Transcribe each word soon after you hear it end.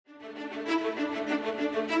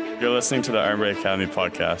You're listening to the Armbrae Academy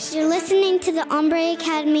podcast. You're listening to the Armbrae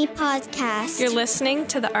Academy podcast. You're listening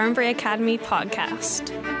to the Armbrae Academy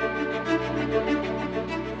podcast.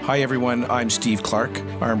 Hi everyone, I'm Steve Clark,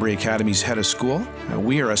 Armbrae Academy's head of school.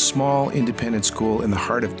 We are a small independent school in the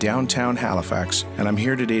heart of downtown Halifax, and I'm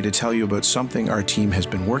here today to tell you about something our team has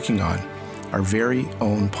been working on, our very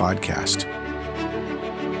own podcast.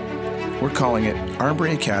 We're calling it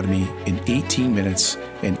Armbrae Academy in 18 minutes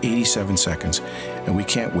and 87 seconds, and we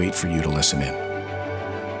can't wait for you to listen in.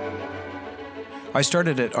 I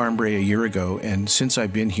started at Armbrae a year ago, and since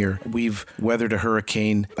I've been here, we've weathered a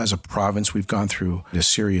hurricane. As a province, we've gone through a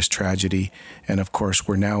serious tragedy, and of course,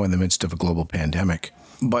 we're now in the midst of a global pandemic.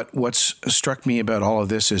 But what's struck me about all of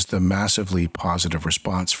this is the massively positive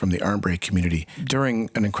response from the Armbrae community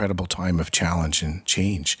during an incredible time of challenge and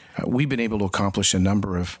change. We've been able to accomplish a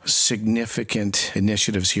number of significant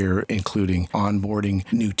initiatives here, including onboarding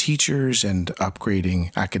new teachers and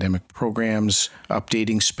upgrading academic programs,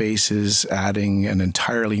 updating spaces, adding an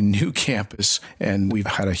entirely new campus, and we've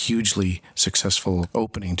had a hugely successful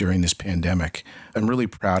opening during this pandemic. I'm really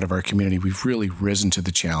proud of our community. We've really risen to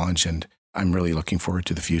the challenge, and I'm really looking forward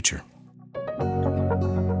to the future.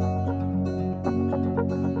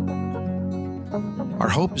 Our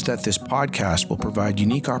hope is that this podcast will provide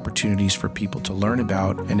unique opportunities for people to learn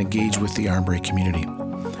about and engage with the Armbrae community.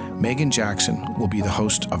 Megan Jackson will be the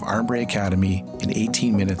host of Armbrae Academy in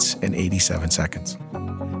 18 minutes and 87 seconds.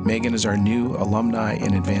 Megan is our new Alumni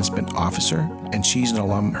and Advancement Officer, and she's an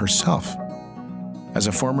alum herself. As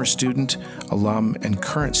a former student, alum, and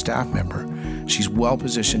current staff member, she's well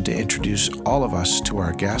positioned to introduce all of us to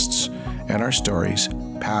our guests and our stories,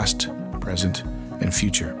 past, present, and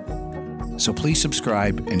future. So please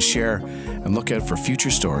subscribe and share and look out for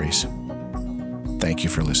future stories. Thank you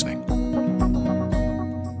for listening.